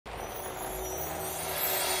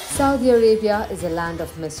Saudi Arabia is a land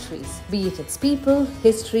of mysteries, be it its people,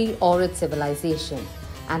 history, or its civilization.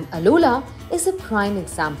 And AlUla is a prime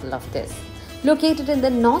example of this. Located in the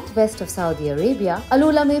northwest of Saudi Arabia,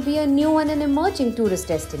 AlUla may be a new and an emerging tourist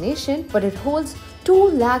destination, but it holds 2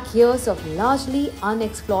 lakh years of largely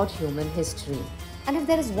unexplored human history. And if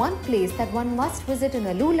there is one place that one must visit in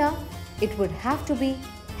AlUla, it would have to be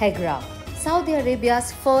Hegra, Saudi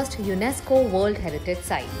Arabia's first UNESCO World Heritage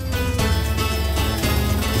Site.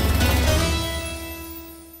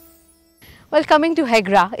 Well, coming to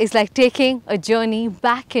Hegra is like taking a journey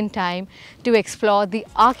back in time to explore the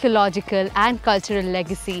archaeological and cultural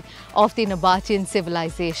legacy of the Nabatean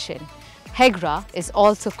civilization. Hegra is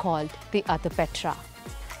also called the Other Petra.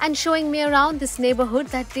 And showing me around this neighborhood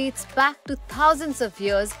that dates back to thousands of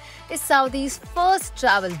years is Saudi's first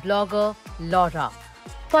travel blogger, Laura,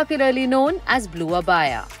 popularly known as Blue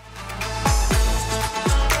Abaya.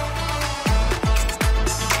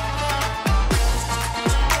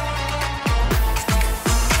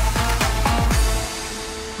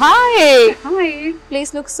 Hi! Hi!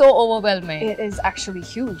 Place looks so overwhelming. It is actually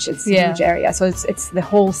huge. It's a huge area. So it's the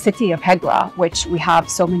whole city of Hegra, which we have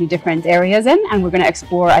so many different areas in, and we're going to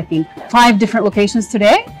explore, I think, 5 different locations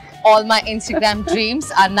today. All my Instagram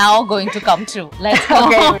dreams are now going to come true. Let's go.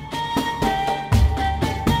 Okay.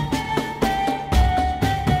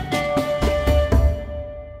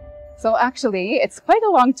 So actually, it's quite a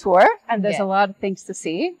long tour, and there's a lot of things to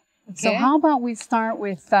see. Okay. So how about we start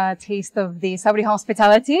with a taste of the Saudi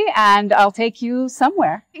hospitality, and I'll take you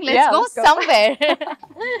somewhere. Let's go somewhere.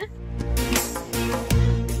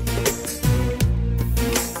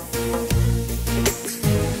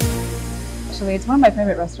 Actually, it's one of my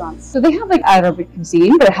favorite restaurants. So they have like Arabic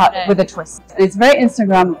cuisine, but with a twist. It's very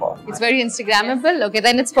Instagrammable. It's very Instagrammable. Okay,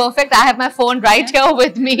 then it's perfect. I have my phone right here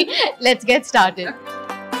with me. Let's get started.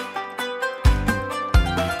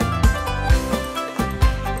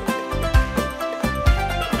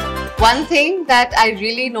 One thing that I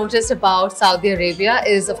really noticed about Saudi Arabia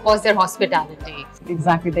is, of course, their hospitality.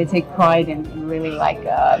 Exactly. They take pride in really like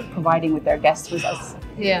providing with their guests with us.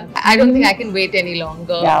 Yeah. I don't think I can wait any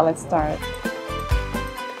longer. Yeah, let's start.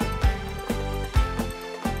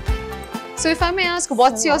 So if I may ask,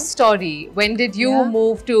 what's your story? When did you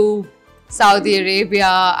move to Saudi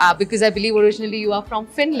Arabia? Because I believe originally you are from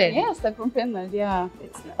Finland. Yes, I'm from Finland, yeah.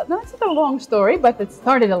 It's not a long story, but it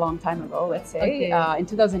started a long time ago, let's say, in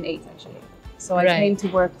 2008 actually. So I came to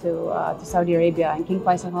work to Saudi Arabia in King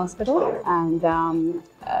Faisal Hospital, and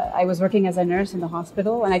I was working as a nurse in the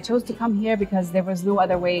hospital, and I chose to come here because there was no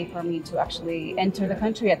other way for me to actually enter the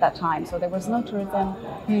country at that time. So there was no tourism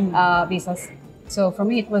visas. So for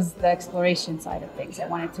me, it was the exploration side of things. I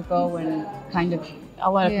wanted to go and kind of,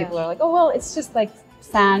 a lot of people are like, oh, well, it's just like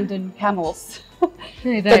sand and camels.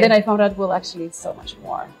 But then I found out, well, actually, it's so much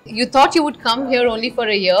more. You thought you would come here only for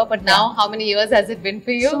a year, but now how many years has it been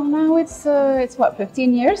for you? So now it's what,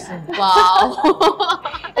 15 years? Wow.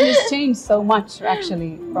 And it's changed so much,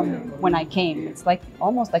 actually, from when I came. It's like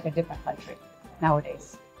almost like a different country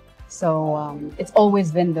nowadays. So it's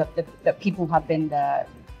always been the people have been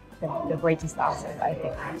the greatest asset, I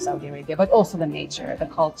think, from Saudi Arabia, but also the nature, the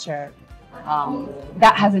culture.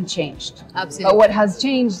 That hasn't changed. Absolutely. But what has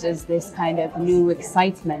changed is this kind of new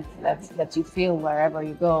excitement that you feel wherever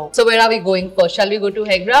you go. So where are we going first? Shall we go to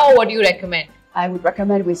Hegra, or what do you recommend? I would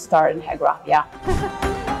recommend we start in Hegra, yeah.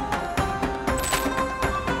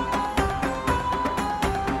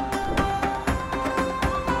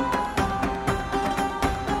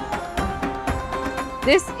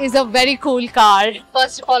 This is a very cool car.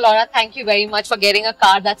 First of all, Laura, thank you very much for getting a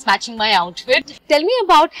car that's matching my outfit. Tell me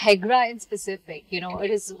about Hegra in specific. You know, it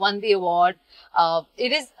has won the award.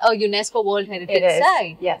 It is a UNESCO World Heritage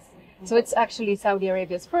Site. Yes. So it's actually Saudi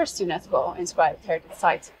Arabia's first UNESCO inscribed heritage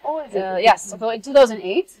site. Oh, is it? Yes. So in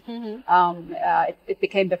 2008, it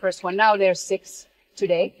became the first one. Now there's 6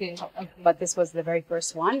 today, but this was the very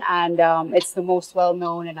first one, and it's the most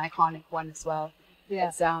well-known and iconic one as well. Yeah.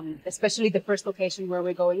 It's, especially the first location where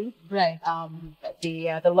we're going,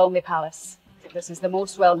 the Lonely Palace. This is the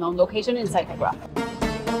most well-known location inside Hegra.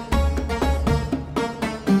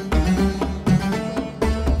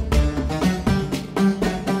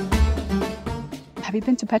 Have you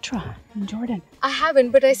been to Petra in Jordan? I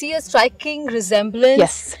haven't, but I see a striking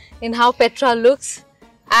resemblance in how Petra looks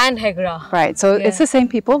and Hegra. Right, so it's the same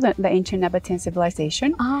people, the ancient Nabatean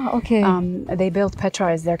civilization. Ah, okay. They built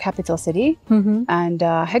Petra as their capital city, and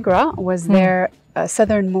Hegra was their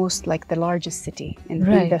southernmost, like the largest city in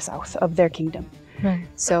the south of their kingdom. Right.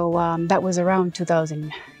 So that was around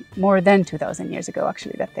 2000, more than 2000 years ago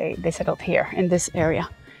actually, that they settled here in this area.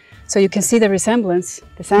 So you can see the resemblance,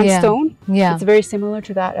 the sandstone. Yeah. It's very similar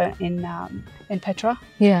to that in Petra.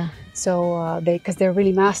 Yeah. So because they're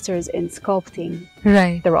really masters in sculpting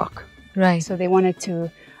Right. the rock. Right. So they wanted to,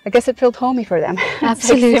 I guess it felt homey for them.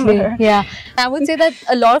 Absolutely. Yeah. I would say that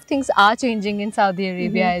a lot of things are changing in Saudi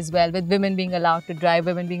Arabia as well, with women being allowed to drive,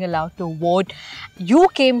 women being allowed to vote. You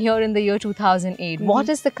came here in the year 2008. What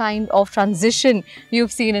is the kind of transition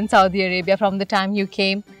you've seen in Saudi Arabia from the time you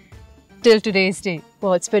came till today's day?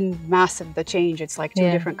 Well, it's been massive, the change. It's like two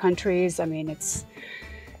different countries. I mean,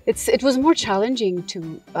 it was more challenging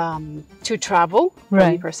to travel for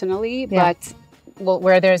me personally, but well,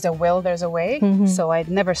 where there's a will, there's a way. So it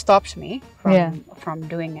never stopped me from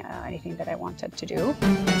doing anything that I wanted to do.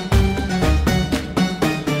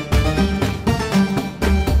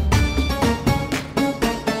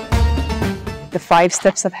 The 5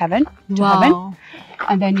 steps of heaven to heaven.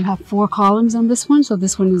 And then you have 4 columns on this one. So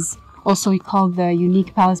this one is also called the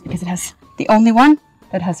unique palace because it has the only one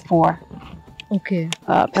that has 4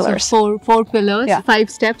 pillars. So 4 pillars, 5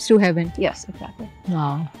 steps to heaven. Yes, exactly.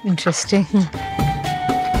 Wow, interesting.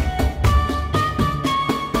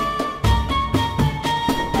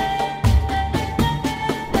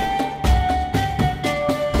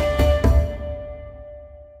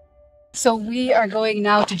 So we are going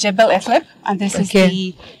now to Jebel Iflib, and this is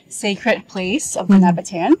the sacred place of the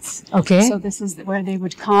Nabateans. Okay. So this is where they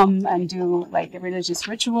would come and do like the religious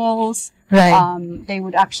rituals. Right. They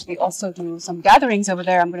would actually also do some gatherings over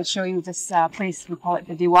there. I'm going to show you this place. We call it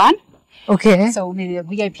the Diwan. Okay. So only the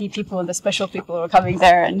VIP people and the special people are coming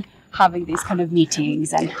there and having these kind of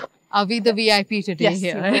meetings. And are we the VIP today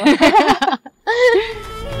here?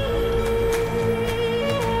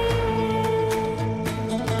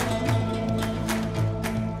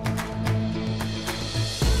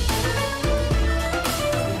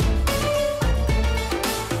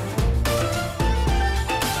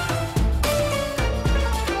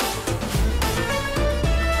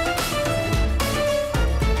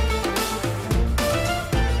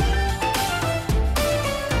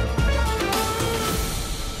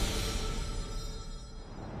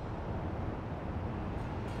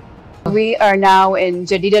 We are now in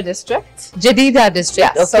Jadida district. Jadida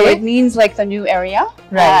district, yeah, so it means like the new area.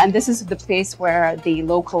 Right. And this is the place where the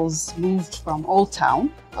locals moved from Old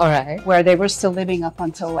Town. All right. Where they were still living up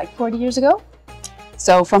until like 40 years ago.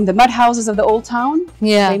 So from the mud houses of the Old Town,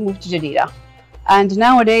 they moved to Jadida. And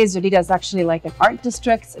nowadays, Jadida is actually like an art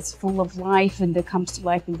district. It's full of life and it comes to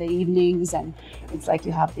life in the evenings. And it's like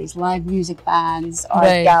you have these live music bands,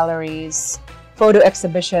 art galleries, photo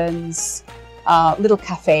exhibitions, little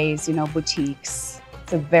cafes, you know, boutiques.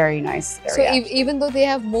 It's a very nice area. So even though they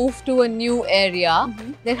have moved to a new area,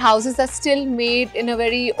 their houses are still made in a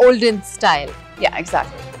very olden style. Yeah,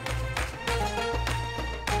 exactly.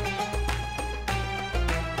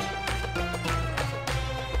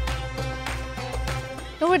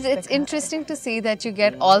 No, but it's interesting to see that you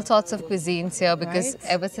get all sorts of cuisines here because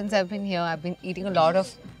ever since I've been here, I've been eating a lot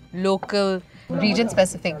of local,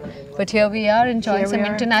 region-specific. But here we are enjoying some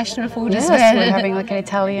international food as well. We're having like an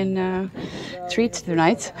Italian treat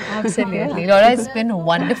tonight. Absolutely. Laura, it's been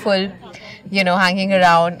wonderful, you know, hanging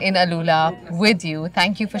around in AlUla with you.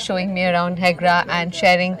 Thank you for showing me around Hegra and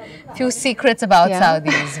sharing a few secrets about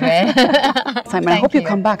Saudi as well. I hope you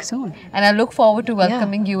come back soon. And I look forward to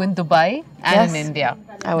welcoming you in Dubai and in India.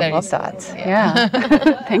 I would love that. Yeah.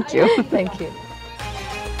 Thank you. Thank you.